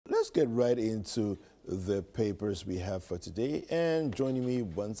let's get right into the papers we have for today. And joining me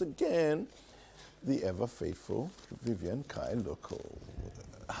once again, the ever-faithful Vivian Kai Loco.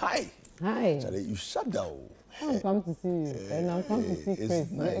 Hi. Hi. Charlie, you shut down. I'm come to see you, and I'm come to see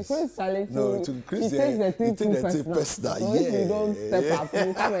Chris. Nice. Chris, Charlie, no, to Chris, he takes the thing too personal. So if you don't step up,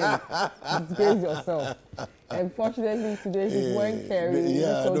 you come and disgrace yourself. Unfortunately, today she's wearing Kerry.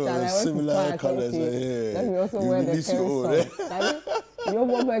 Yeah, so no, Charlie, similar colors. Okay. Let me also wear the Kerry song. You're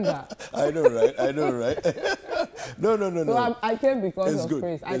more mega. I know, right? I know, right? No. So I came because it's of good.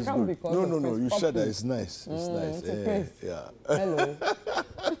 Chris. I come because no, of Chris. No, you said that. It's nice. It's nice. Chris. Yeah. Hello.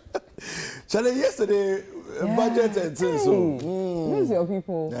 Charlie, yesterday, budget and things. These are your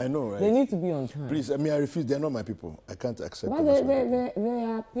people. I know, right? They need to be on time. Please, I mean, I refuse. They're not my people. I can't accept but them. They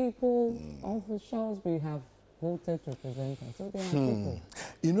are people, officials we have voted to represent us. So they are people.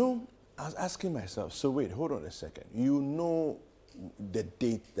 You know, I was asking myself, so wait, hold on a second. You know the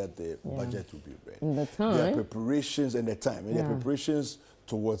date that the budget will be ready. And the time. Their preparations and the time. And their preparations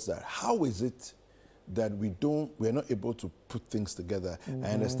towards that. How is it that we're not able to put things together? I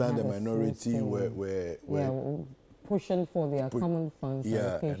understand the minority where pushing for their common funds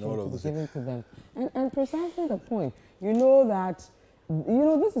and all of to be given to them. And precisely the point. You know that,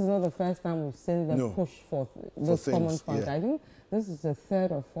 this is not the first time we've seen them push for those common funds. I think this is the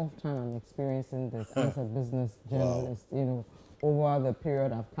third or fourth time I'm experiencing this as a business journalist, over the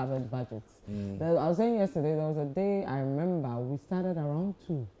period I've covered budgets. I was saying yesterday, there was a day I remember we started around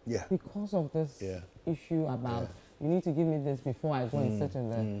 2 because of this issue about you need to give me this before I go and sit in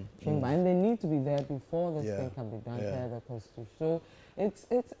the chamber. And they need to be there before this thing can be done per the Constitution. So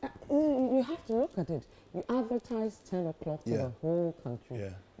you have to look at it. You advertise 10 o'clock to the whole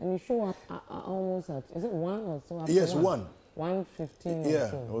country. And you show up almost at, is it 1 or so after? Yes, 1. 1:15 or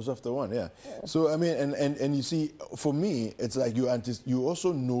so. It was after 1, So, I mean, and you see, for me, it's like you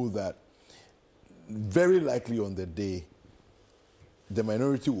also know that very likely on the day, the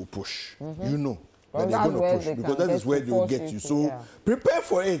minority will push. You know that they're going to push because that is where they will get you. So prepare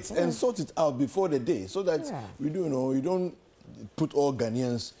for it and sort it out before the day so that you don't put all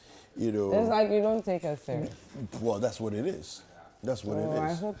Ghanaians, It's like you don't take us serious. Well, that's what it is. That's what it is.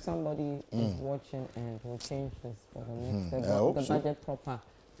 I hope somebody is watching and will change this for the next the budget proper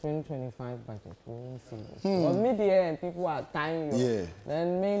 2025 budget. We won't see this. But mid-year and people are tying you.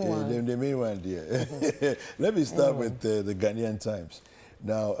 Then main one. The main one, dear. Let me start with the Ghanaian Times.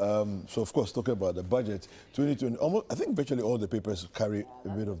 Now, so of course, talking about the budget, 2020, I think virtually all the papers carry a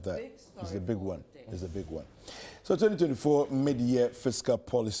bit of that. It's a big one. It's a big one. So 2024 mid-year fiscal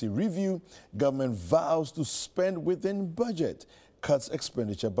policy review, government vows to spend within budget, cuts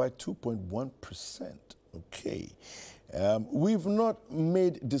expenditure by 2.1%. Okay. We've not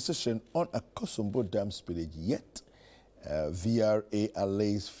made decision on a Akosombo Dam spillage yet. VRA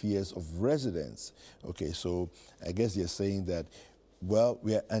allays fears of residents. Okay, so I guess you're saying that, well,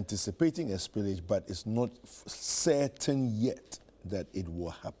 we are anticipating a spillage, but it's not certain yet that it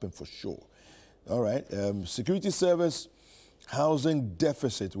will happen for sure. All right. Security service housing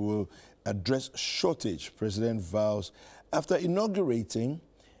deficit will address shortage, President vows after inaugurating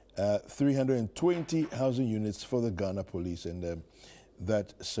 320 housing units for the Ghana Police, and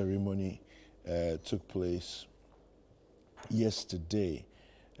that ceremony took place yesterday.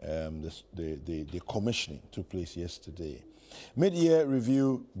 The commissioning took place yesterday. Mid-year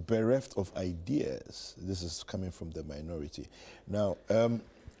review bereft of ideas. This is coming from the minority. Now,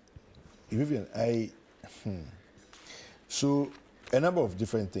 Vivian, so a number of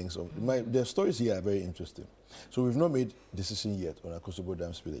different things. The stories here are very interesting. So we've not made decision yet on Akosombo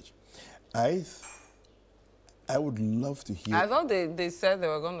Dam spillage. I would love to hear. I thought they said they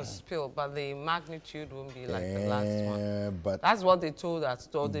were going to spill, but the magnitude won't be like the last one. But that's what they told us.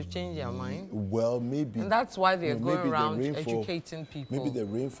 So they've changed their mind. Well, maybe. And that's why they're going around educating people. Maybe the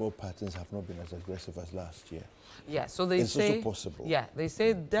rainfall patterns have not been as aggressive as last year. Yeah, so they say. It's also possible. Yeah, they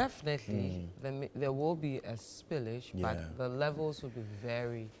say definitely there will be a spillage, but the levels will be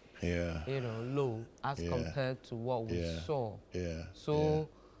very, low as compared to what we saw. So,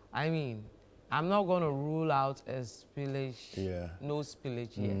 I mean, I'm not going to rule out a spillage, no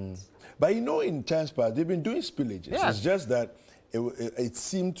spillage yet. But in transport, they've been doing spillages. It's just that it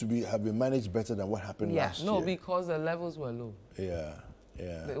seemed to have been managed better than what happened last year. No, because the levels were low.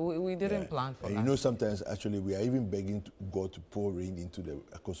 We didn't plan for that. You know, sometimes actually we are even begging God to pour rain into the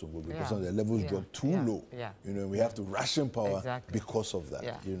Kosovo because some of the levels got too low. You know, we have to ration power because of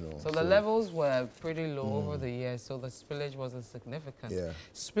that. You know, so the levels were pretty low over the years, so the spillage wasn't significant.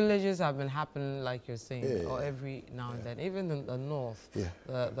 Spillages have been happening, like you're saying, or every now and then. Even in the north,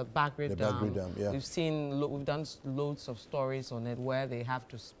 the Bagri Dam, we've done loads of stories on it where they have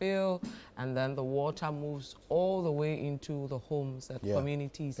to spill, and then the water moves all the way into the homes and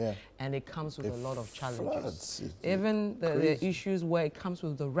communities, and it comes with a lot of challenges. Even the issues where it comes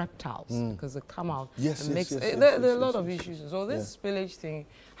with the reptiles, because they come out and mix. There are a lot of issues. So this spillage thing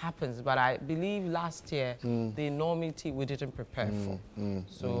happens, but I believe last year the enormity we didn't prepare for.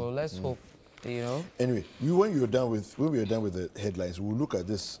 So let's hope, you know. Anyway, when we are done with the headlines, we'll look at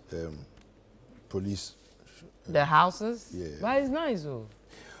this police. The houses? Yeah. But it's nice though.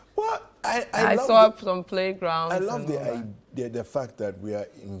 Well, I saw some playgrounds. I love the fact that we are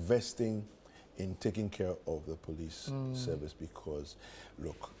investing in taking care of the police service because,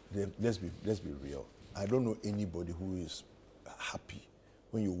 look, let's be real. I don't know anybody who is happy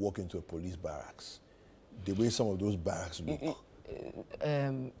when you walk into a police barracks. The way some of those barracks look.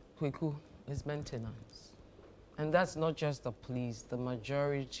 Kweku, is maintenance. And that's not just the police, the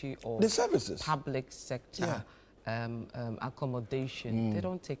majority of the services, public sector accommodation, they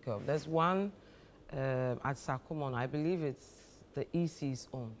don't take care of. There's one at Sakumon, I believe it's the EC's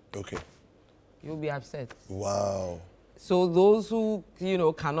own. Okay. You'll be upset. Wow. So those who, you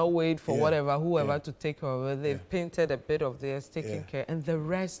know, cannot wait for whoever to take care of it, they've painted a bit of theirs, taking care, and the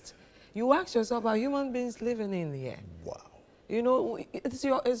rest, you ask yourself, are human beings living in here? Wow. You know, it's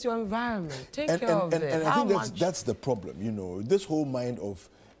your environment. Take care of it. And I think that's the problem. You know, this whole mind of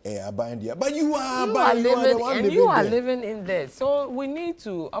but you are living in there. So we need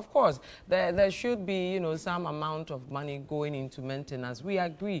to, of course, there should be, you know, some amount of money going into maintenance. We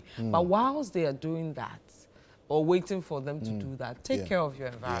agree. But whilst they are doing that, or waiting for them to do that, take care of your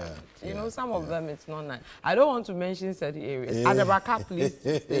environment. You know, some of them, it's not nice. I don't want to mention certain areas. Adabaka Police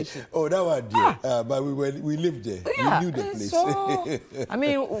Station. Oh, that was there. But we lived there. We knew the place. So, I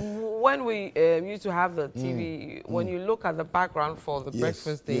mean, when we used to have the TV, when you look at the background for the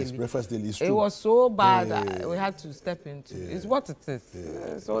Breakfast Daily, Breakfast Daily is true. It was so bad we had to step into. It's what it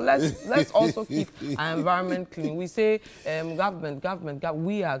is. So let's also keep our environment clean. We say government,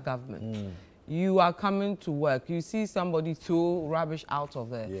 we are government. You are coming to work. You see somebody throw rubbish out of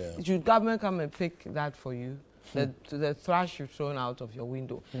there. Should government come and pick that for you? The trash you've thrown out of your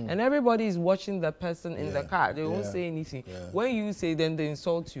window. And everybody is watching the person in the car. They won't say anything. When you say, then they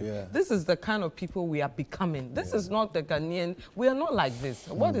insult you. This is the kind of people we are becoming. This is not the Ghanaian. We are not like this.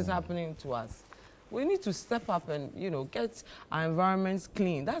 What is happening to us? We need to step up and, you know, get our environments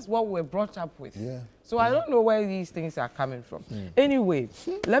clean. That's what we're brought up with. So I don't know where these things are coming from. Anyway,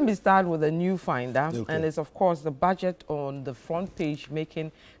 let me start with a new finder. And it's, of course, the budget on the front page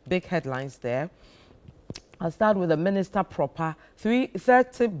making big headlines there. I'll start with the minister proper.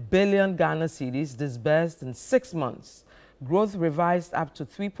 30 billion Ghana cedis disbursed in 6 months. Growth revised up to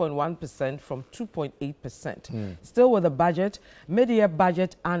 3.1% from 2.8%. Still with the budget, mid-year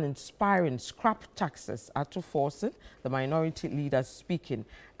budget uninspiring scrap taxes are to force it, the minority leader speaking.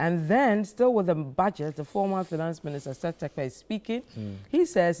 And then, still with the budget, the former finance minister, Setekwe, is speaking. He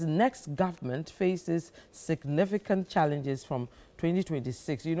says next government faces significant challenges from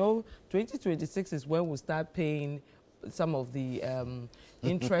 2026. You know, 2026 is when we'll start paying some of the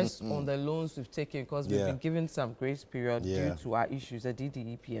interest on the loans we've taken because we've been given some grace period due to our issues, the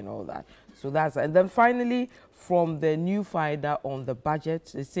DDEP and all that. So that's, and then finally, from the new finder on the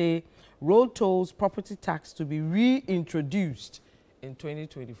budget, they say road tolls, property tax to be reintroduced in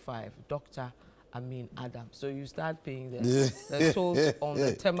 2025. Dr. Adam. So you start paying the tolls on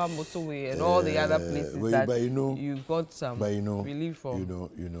the Tema motorway and all the other places that you've got some relief from.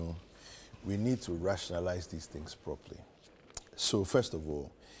 You know, we need to rationalize these things properly. So first of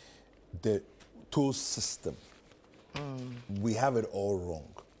all, the toll system, we have it all wrong.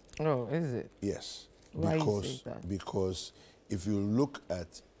 Oh, is it? Yes. Why you say that? Because if you look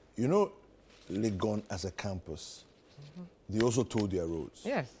at, you know, Legon as a campus, they also toll their roads.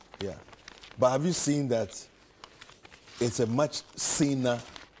 Yes. Yeah. But have you seen that it's a much thinner?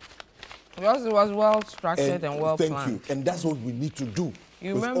 Because it was well structured and well planned. Thank you. And that's what we need to do.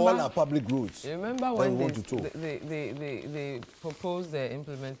 You with remember, all our public roads. You remember when they proposed the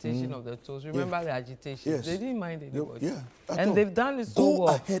implementation of the tolls? Remember the agitation? Yes. They didn't mind anybody. And they've done it so well.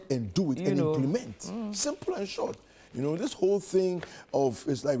 Go ahead and do it and implement. Simple and short. You know, this whole thing of,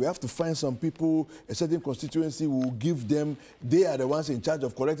 it's like we have to find some people, a certain constituency will give them, they are the ones in charge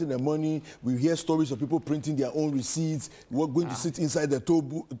of collecting the money. We hear stories of people printing their own receipts. We're going to sit inside the toll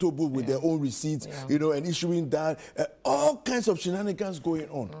booth with their own receipts, you know, and issuing that. All kinds of shenanigans going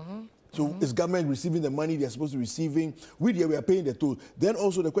on. So is government receiving the money they're supposed to be receiving? We are paying the toll. Then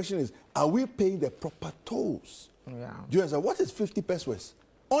also the question is, are we paying the proper tolls? Yeah. Do you understand? What is 50 pesos?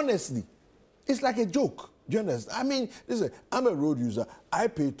 Honestly, it's like a joke. Do you understand? I mean, listen, I'm a road user. I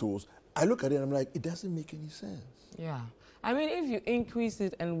pay tolls. I look at it and I'm like, it doesn't make any sense. Yeah. I mean, if you increase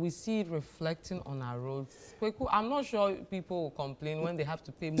it and we see it reflecting on our roads, I'm not sure people will complain when they have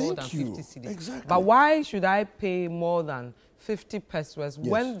to pay more than 50 cedis. Exactly. But why should I pay more than 50 pesos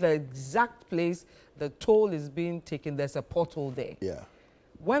when the exact place the toll is being taken, there's a pothole there? Yeah.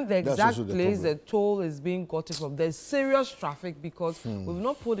 When the exact place the toll is being gotten from, there's serious traffic because we've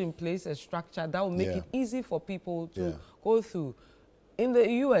not put in place a structure that will make it easy for people to go through. In the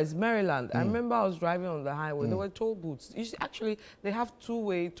U.S., Maryland, I remember I was driving on the highway. There were toll booths. Actually, they have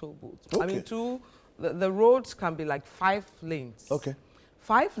two-way toll booths. Okay. I mean, the roads can be like 5 lanes. Okay.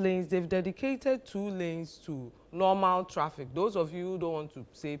 5 lanes, they've dedicated 2 lanes to normal traffic. Those of you who don't want to,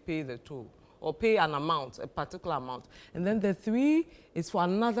 say, pay the toll or pay an amount, a particular amount. And then the 3 is for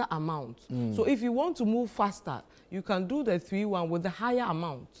another amount. So if you want to move faster, you can do the 3 one with the higher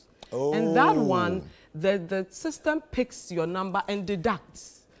amount. Oh. And that one, the system picks your number and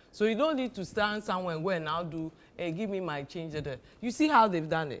deducts. So you don't need to stand somewhere and go and now do, hey, give me my change. You see how they've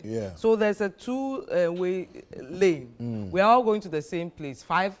done it? Yeah. So there's a 2-way lane. We're all going to the same place,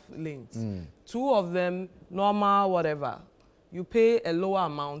 5 lanes. 2 of them, normal, whatever. You pay a lower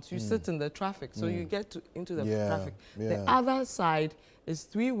amount, you sit in the traffic, so you get into the traffic. The other side is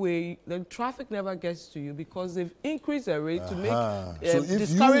 3-way. The traffic never gets to you because they've increased the rate to make so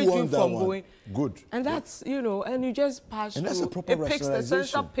discourage you from going. Good. And that's, you know, and you just pass and through. That's a proper the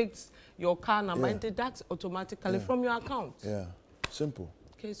sensor picks your car number and deducts automatically from your account. Yeah. Simple.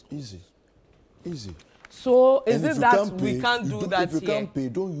 Okay, cool. Easy. Easy. So is it that we can't do that here? If you can't pay,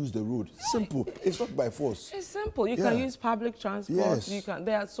 don't use the road. Simple. It's not by force. It's simple. You can use public transport. You can.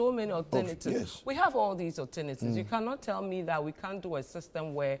 There are so many alternatives. We have all these alternatives. You cannot tell me that we can't do a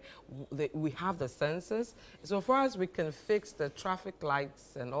system where we have the sensors. So far as we can fix the traffic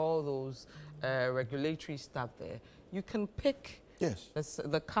lights and all those regulatory stuff there, you can pick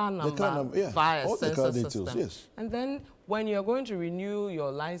the car number via all sensor the car details, system. And then when you're going to renew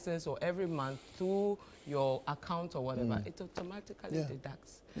your license or every month through your account or whatever, it automatically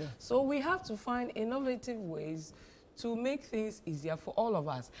deducts. So we have to find innovative ways to make things easier for all of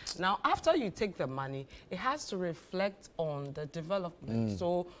us. Now, after you take the money, it has to reflect on the development.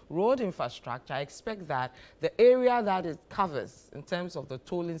 So road infrastructure, I expect that the area that it covers in terms of the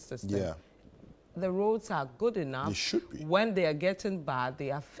tolling system, the roads are good enough. They should be. When they are getting bad, they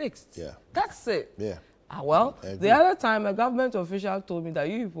are fixed. That's it. Well, the other time a government official told me that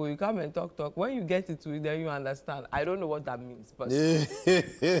you people, you come and talk. When you get into it, then you understand. I don't know what that means. But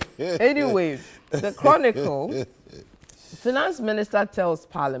anyway, the Chronicle, Finance Minister tells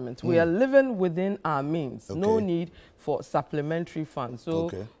Parliament, we are living within our means. No need for supplementary funds. So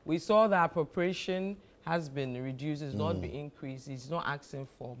we saw that appropriation has been reduced. It's not been increased. It's not asking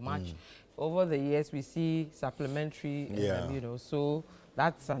for much. Over the years, we see supplementary, you know, so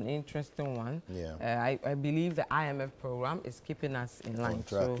that's an interesting one. I believe the IMF program is keeping us in line.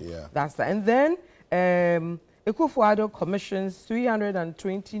 So that's that. And then Ekufuado commissions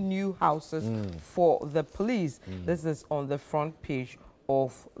 320 new houses for the police. This is on the front page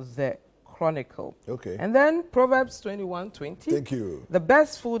of the Chronicle. And then Proverbs 21:20. Thank you. The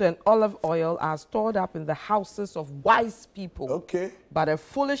best food and olive oil are stored up in the houses of wise people. But a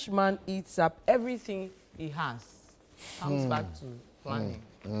foolish man eats up everything he has. Comes back to planning.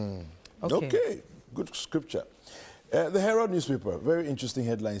 Okay, good scripture. The Herald newspaper, very interesting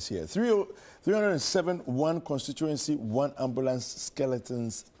headlines here. 307 one constituency, 1 ambulance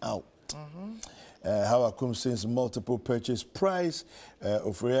skeletons out. Hawakum since multiple purchase price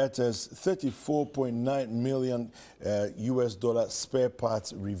of Reata's $34.9 million US spare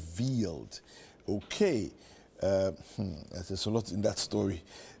parts revealed. There's a lot in that story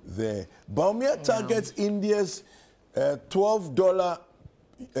there. Bawumia targets India's $12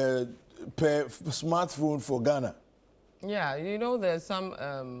 per smartphone for Ghana. Yeah, you know there's some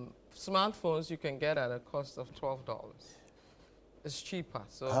smartphones you can get at a cost of $12. It's cheaper.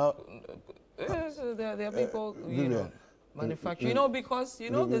 So there are people, you know, manufacture. You know, because you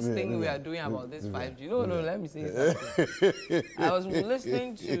know this thing we are doing about this 5G. No, let me say something. I was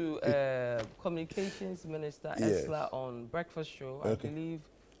listening to Communications Minister Esla on Breakfast Show. I believe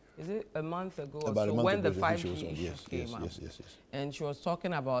is it a month ago or about so, a month when ago, the 5G issue came up. Yes. And she was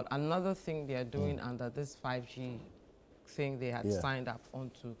talking about another thing they are doing under this 5G thing they had signed up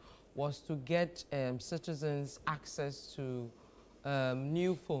onto, was to get citizens access to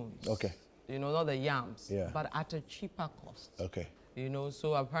new phones. Okay. You know, not the yams, but at a cheaper cost. Okay. You know,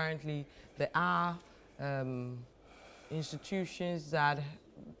 so apparently there are institutions that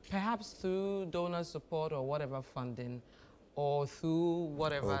perhaps through donor support or whatever funding, or through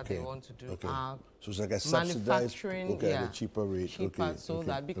whatever they want to do, are so it's like a subsidized, at a cheaper rate. Cheaper, so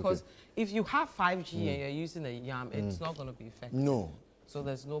that, because if you have 5G and you're using a YAM, it's not going to be effective. No. So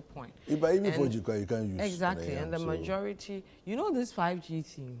there's no point. But even 4G, you can't use exactly, and the majority, you know, this 5G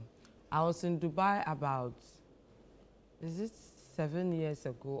thing, I was in Dubai about, is it 7 years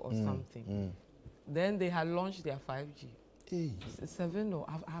ago or something? Then they had launched their 5G. 7 or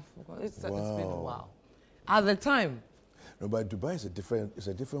I've forgotten. It's been a while. At the time. No, but Dubai is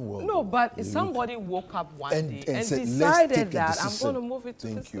a different world. No, but somebody woke up one day and decided that I'm going to move it to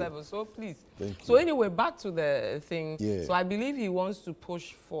this level. So please. So anyway, back to the thing. Yeah. So I believe he wants to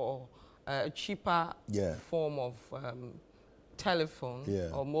push for a cheaper form of telephone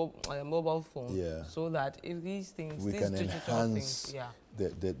or mobile phone, so that if these things, we can enhance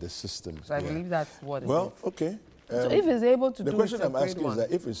the system. So I believe that's what it is. Well, okay. So if he's able to do it, the question I'm asking is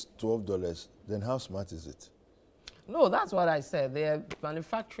that if it's $12, then how smart is it? No, that's what I said. They are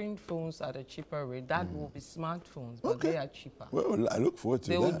manufacturing phones at a cheaper rate. That will be smartphones, but they are cheaper. Well, I look forward to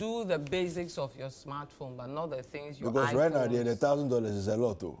that. They will do the basics of your smartphone, but not the things your Because iPhones. Right now, the $1,000 is a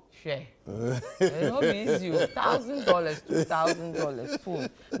lot, though. Sure. It's not easy. $1,000, $2,000 phone.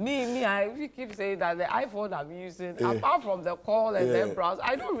 I keep saying that the iPhone I'm using, apart from the call and then browse,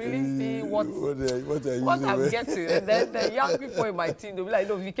 I don't really see what I'm getting. And then the young people in my team, they'll be like,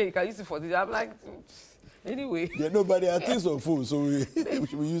 no, VK, you can use it for this. I'm like... Anyway. Nobody has things on phone, so we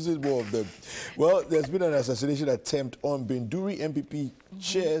should be using more of them. Well, there's been an assassination attempt on Binduri MPP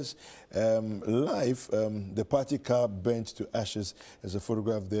chairs. Live, the party car burnt to ashes. There's a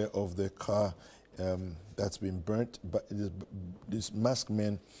photograph there of the car that's been burnt. But these masked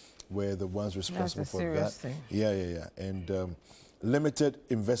men were the ones responsible for that. That's a serious thing. Yeah. And limited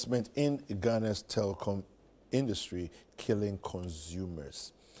investment in Ghana's telecom industry killing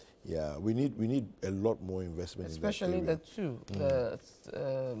consumers. Yeah, we need a lot more investment, especially in that area. the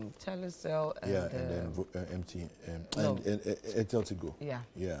Telecel and then MT and Eteltigo. Yeah.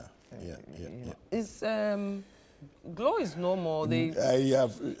 Is Glow is no more.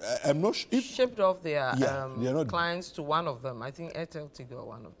 I'm not sure. Shipped off their clients to one of them. I think Eteltigo,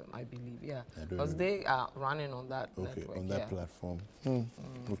 one of them, I believe. Yeah, because they are running on that network. On that platform.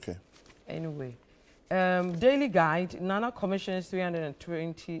 Okay. Anyway. Daily Guide, Nana commissions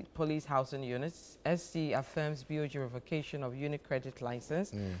 320 police housing units. SC affirms BOG revocation of unit credit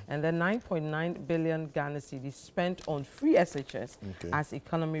license. And then 9.9 billion Ghana cedis spent on free SHS as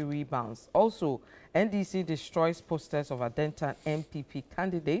economy rebounds. Also, NDC destroys posters of Adenta MPP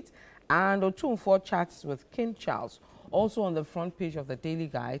candidate. And Otunfor chats with King Charles. Also on the front page of the Daily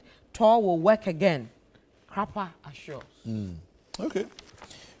Guide, Tor will work again. Krapa assures. Okay.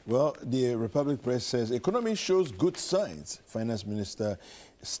 Well, the Republic Press says economy shows good signs. Finance Minister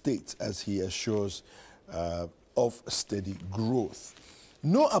states as he assures of steady growth.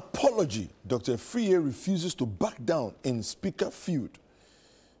 No apology. Dr. Friye refuses to back down in speaker feud.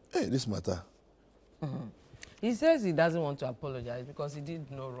 Hey, this matter. He says he doesn't want to apologize because he did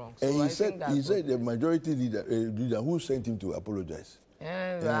no wrong. So he said the majority leader who sent him to apologize.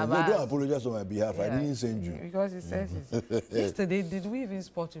 Don't apologize on my behalf. I didn't send you. Because he says yesterday, did we even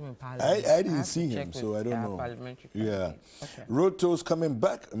spot him in Parliament? I didn't see him, so I don't know. Yeah. Okay. Road tolls coming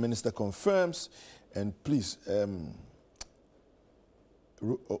back. Minister confirms. And please, Mr.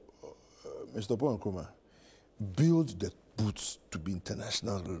 Paul Nkrumah, build the boots to be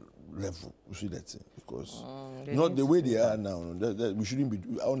international level. You see that thing? Because not the way they are now. We shouldn't be,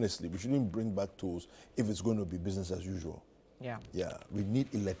 honestly, we shouldn't bring back tolls if it's going to be business as usual. Yeah, we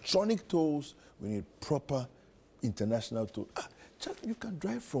need electronic tolls. We need proper international tolls. You can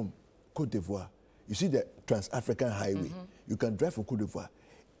drive from Côte d'Ivoire. You see the Trans-African Highway. You can drive from Côte d'Ivoire.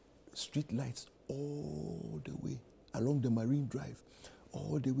 Street lights all the way along the Marine Drive,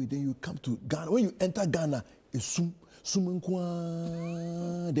 all the way. Then you come to Ghana. When you enter Ghana, it's Then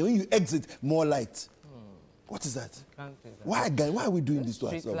when you exit, more light. What is that? Why are we doing this to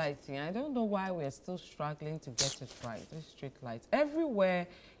ourselves? Street lighting. I don't know why we're still struggling to get it right. These street lights. Everywhere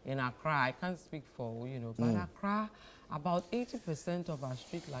in Accra, I can't speak for, but Accra, about 80% of our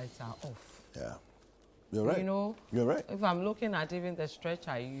street lights are off. Yeah. You're right. You're right. If I'm looking at even the stretch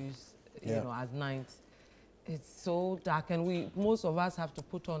I use, at night, It's so dark, and most of us have to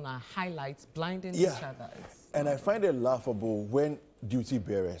put on our highlights, blinding each other. And I find it laughable when duty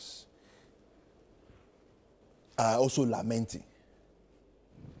bearers are also lamenting.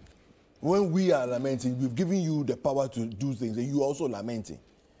 When we are lamenting, we've given you the power to do things, and you are also lamenting.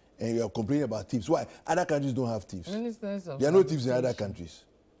 And you are complaining about thieves. Why? Other countries don't have thieves. There are no thieves in other countries.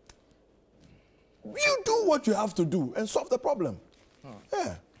 You do what you have to do and solve the problem.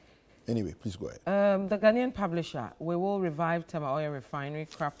 Yeah. Anyway, please go ahead. The Ghanaian publisher, we will revive Tema Oil Refinery.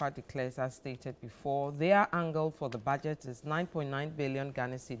 Krapa declares, as stated before. Their angle for the budget is 9.9 billion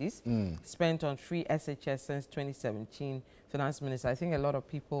Ghana cedis spent on free SHS since 2017. Finance Minister, I think a lot of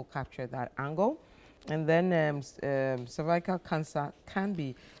people captured that angle. And then cervical cancer can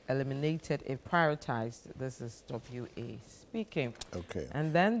be eliminated if prioritized. This is WA speaking. Okay.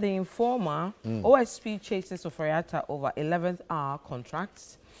 And then the Informer, OSP chases Oforiatta over 11th hour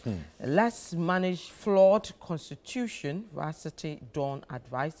contracts. Let's manage flawed constitution, Varsity Dawn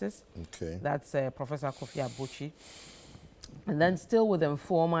advises. Okay. That's Professor Kofi Abuchi. And then still with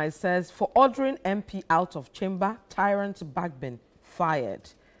Informer, it says, for ordering MP out of chamber, tyrant Bagbin fired.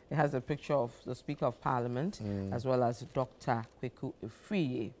 It has a picture of the Speaker of Parliament as well as Dr. Kweku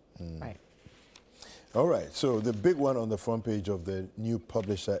Ifriye. Right. All right. So the big one on the front page of the new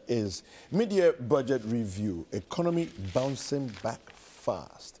publisher is mid-year budget review. Economy bouncing back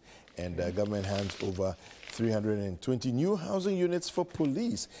fast. And government hands over 320 new housing units for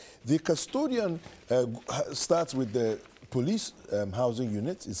police. The custodian starts with the police housing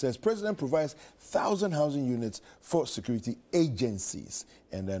units. It says President provides 1,000 housing units for security agencies.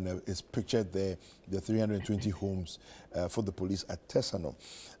 And then it's pictured there, the 320 homes for the police at Tesano.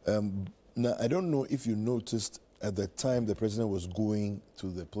 Now, I don't know if you noticed at the time the president was going to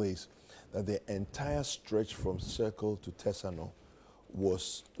the place that the entire stretch from Circle to Tesano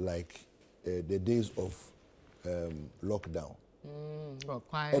was like the days of lockdown.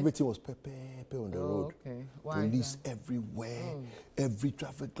 Everything was pepper on the road. Okay. Police everywhere, every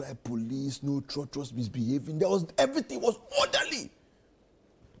traffic light, police, no trotros misbehaving. Everything was orderly.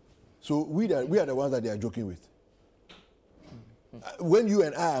 So we are the ones that they are joking with. When you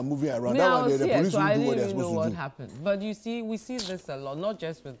and I are moving around, that one, the police will do what they're supposed to do. Happened. But you see, we see this a lot, not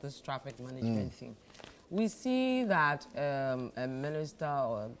just with this traffic management thing. We see that a minister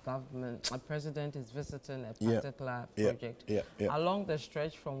or a government, a president is visiting a particular project along the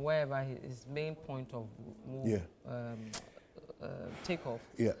stretch from wherever his main point of move, takeoff.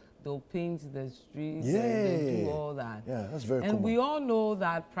 They'll paint the streets and they do all that. Yeah, that's very common. And we all know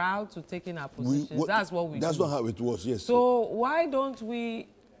that prior to taking our positions, that's what we do. That's not how it was, yes. So why don't we,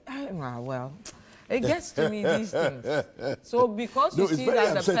 well, it gets to me, these things. So because you see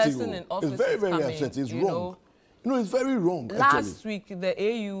that the person in office it's very coming, upsetting. It's wrong. No, it's very wrong, Last week, the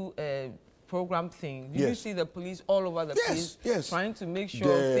AU program thing, did you see the police all over the place trying to make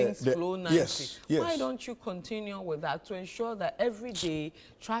sure things flow nicely? Why don't you continue with that to ensure that every day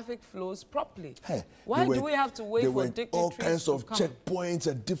traffic flows properly? Why do we have to wait for dignitaries all kinds of checkpoints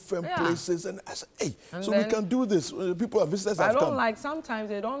at different places? And I said, hey, so we can do this. People are visitors have come. I don't like, sometimes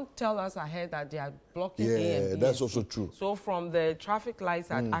they don't tell us ahead that they are blocking A and B. That's also true. So from the traffic lights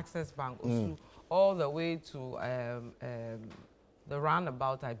at Access Bank all the way to the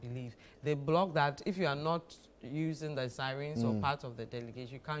roundabout, I believe, they block that. If you are not using the sirens or part of the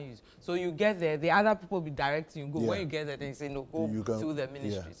delegation, you can't use. So you get there, the other people will be directing you. Go. When you get there, they say, no, go through the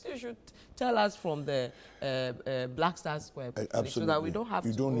ministry. So you should tell us from the Black Star Square so that we don't have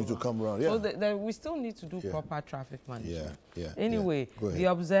you don't need to come around. So we still need to do proper traffic management. Anyway, the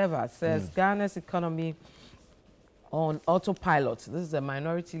Observer says Ghana's economy on autopilot. This is a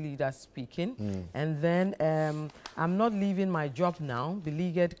minority leader speaking. And then I'm not leaving my job now,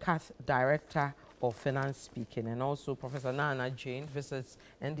 beleaguered CAF director of finance speaking. And also Professor Nana Jane visits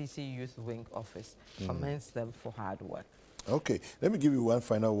NDC Youth Wing office, commends them for hard work. Okay, let me give you one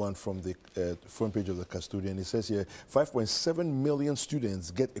final one from the front page of the custodian. It says here, 5.7 million students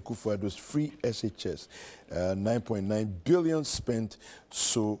get Akufo-Addo's free SHS. 9.9 billion spent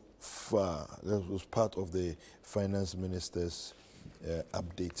so far. That was part of the finance minister's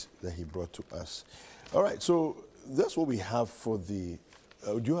update that he brought to us. All right, so that's what we have for the...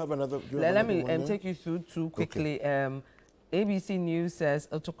 do you have another? Let me take you through two quickly. Okay. ABC News says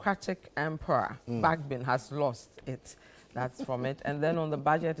autocratic emperor Bagbin has lost it. That's from it. And then on the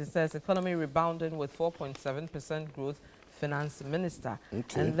budget, it says economy rebounding with 4.7% growth, finance minister.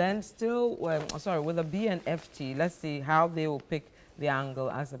 Okay. And then still, with the BNFT, let's see how they will pick the angle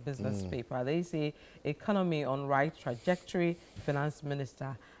as a business paper. They say economy on right trajectory, finance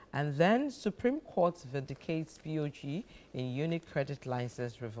minister. And then Supreme Court vindicates BOG in unique credit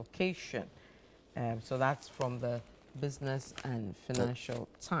license revocation. So that's from the Business and Financial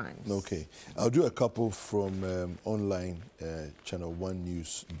Times. Okay. I'll do a couple from online,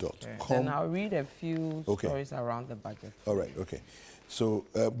 ChannelOneNews.com. Okay. And I'll read a few stories around the budget. All right, okay. So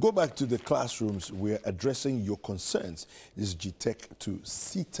go back to the classrooms. We're addressing your concerns. This is GTech to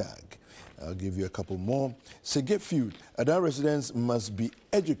CTAG. I'll give you a couple more. Segefield, Adan residents must be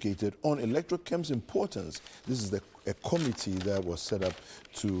educated on electrochem's importance. This is a committee that was set up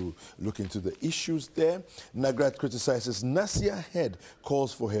to look into the issues there. Nagrat criticizes Nasia Head,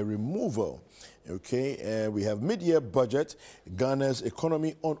 calls for her removal. Okay, we have mid-year budget, Ghana's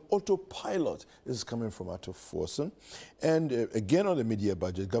economy on autopilot. This is coming from Ato Forson. And again on the mid-year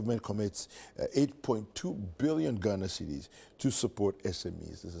budget, government commits 8.2 billion Ghana cedis to support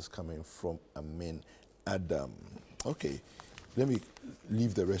SMEs. This is coming from Amin Adam. Okay, let me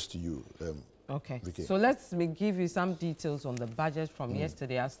leave the rest to you. Okay, Vicky. So let me give you some details on the budget from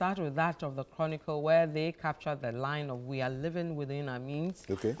yesterday. I'll start with that of the Chronicle, where they captured the line of "we are living within our means,"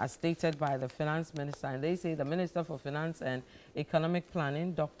 as stated by the Finance Minister. And they say the Minister for Finance and Economic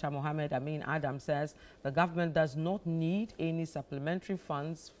Planning, Dr. Mohamed Amin Adam, says the government does not need any supplementary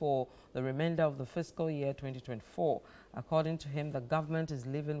funds for the remainder of the fiscal year 2024. According to him, the government is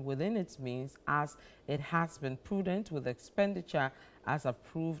living within its means as it has been prudent with expenditure as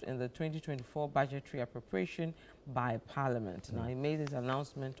approved in the 2024 budgetary appropriation by Parliament. Now, he made his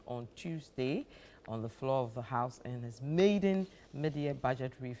announcement on Tuesday on the floor of the House in his maiden mid-year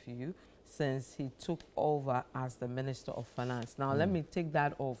budget review since he took over as the Minister of Finance. Now, let me take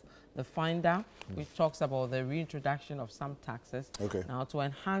that off the Finder, which talks about the reintroduction of some taxes. Now, to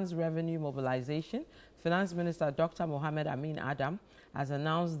enhance revenue mobilization, Finance Minister Dr. Mohamed Amin Adam has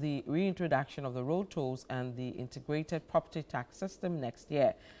announced the reintroduction of the road tolls and the integrated property tax system next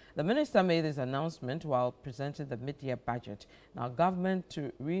year. The minister made this announcement while presenting the mid-year budget. Now, government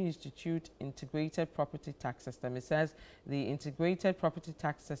to reinstitute integrated property tax system. It says the integrated property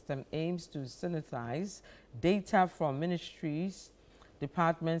tax system aims to synthesize data from ministries,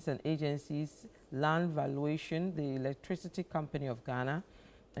 departments and agencies, land valuation, the Electricity Company of Ghana,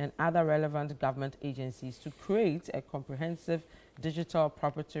 and other relevant government agencies to create a comprehensive digital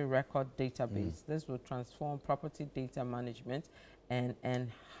property record database. This will transform property data management and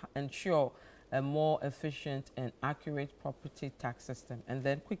ensure a more efficient and accurate property tax system. And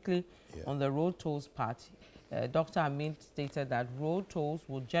then quickly on the road tolls part, Dr. Amin stated that road tolls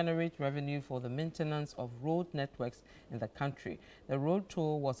will generate revenue for the maintenance of road networks in the country. The road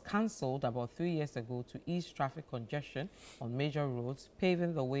toll was cancelled about 3 years ago to ease traffic congestion on major roads,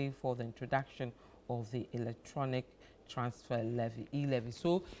 paving the way for the introduction of the electronic transfer levy, e-levy.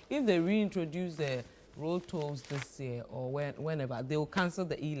 So if they reintroduce the road tolls this year or whenever, they will cancel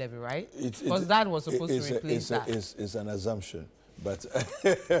the e-levy, right? Because that was supposed to replace that. It's an assumption. But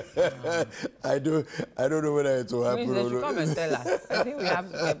I don't know whether it will happen. They should come and tell us. I think we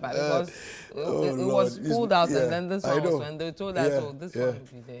have to get back because it was pulled out and then this one was when they told us, oh, this one will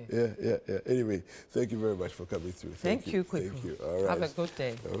be there. Yeah. Anyway, thank you very much for coming through. Thank you. Thank you. All right. Have a good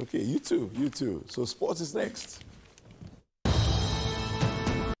day. Okay, you too. So sports is next.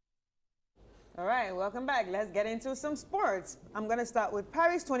 All right, welcome back. Let's get into some sports. I'm going to start with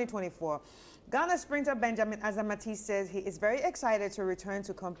Paris 2024. Ghana sprinter Benjamin Azamati says he is very excited to return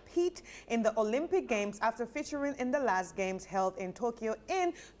to compete in the Olympic Games after featuring in the last games held in Tokyo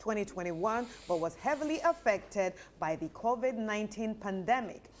in 2021, but was heavily affected by the COVID-19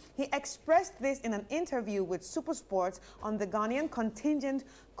 pandemic. He expressed this in an interview with SuperSport on the Ghanaian contingent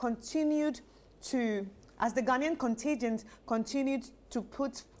continued to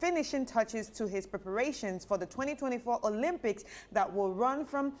put finishing touches to his preparations for the 2024 Olympics that will run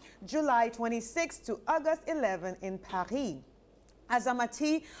from July 26 to August 11 in Paris.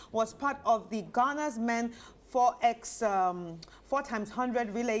 Azamati was part of the Ghana's men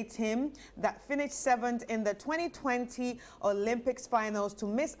 4x100 relay team that finished 7th in the 2020 Olympics finals to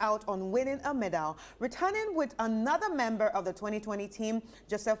miss out on winning a medal. Returning with another member of the 2020 team,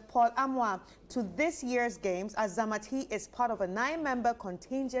 Joseph Paul Amoa, to this year's games, Azamati is part of a 9-member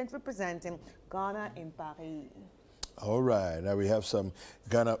contingent representing Ghana in Paris. All right, now we have some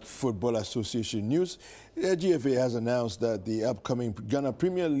Ghana Football Association news. The GFA has announced that the upcoming Ghana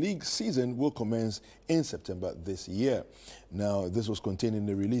Premier League season will commence in September this year. Now, this was contained in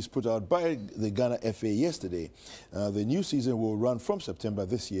the release put out by the Ghana FA yesterday. The new season will run from September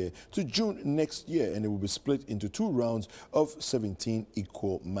this year to June next year, and it will be split into 2 rounds of 17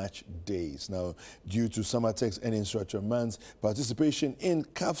 equal match days. Now, due to Samatex and Instructor Man's participation in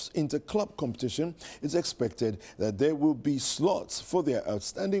CAF's inter-club competition, it's expected that there there will be slots for their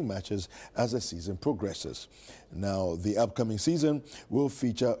outstanding matches as the season progresses. Now, the upcoming season will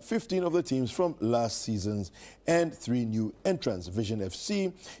feature 15 of the teams from last season's and 3 new entrants: Vision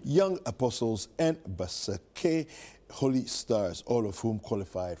FC, Young Apostles, and Basake Holy Stars, all of whom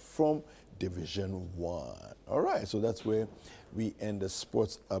qualified from Division 1. All right, so that's where we end the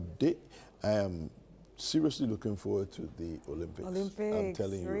sports update. I am seriously looking forward to the Olympics. I'm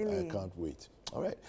telling you, really? I can't wait. All right.